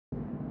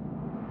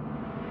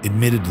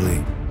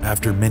Admittedly,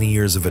 after many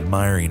years of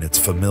admiring its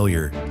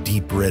familiar,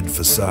 deep red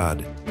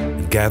facade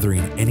and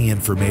gathering any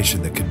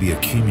information that could be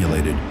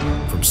accumulated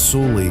from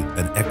solely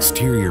an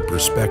exterior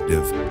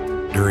perspective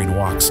during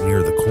walks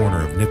near the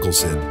corner of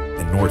Nicholson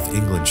and North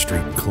England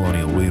Street in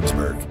Colonial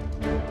Williamsburg,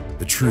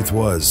 the truth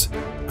was,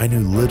 I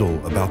knew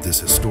little about this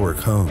historic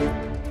home,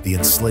 the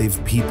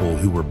enslaved people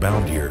who were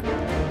bound here,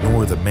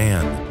 nor the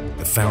man,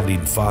 the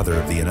founding father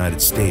of the United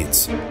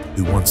States,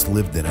 who once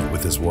lived in it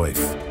with his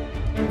wife.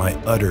 My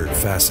utter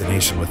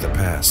fascination with the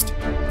past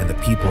and the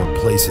people and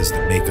places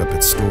that make up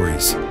its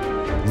stories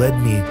led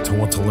me to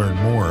want to learn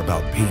more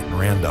about Peyton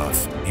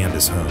Randolph and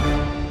his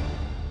home.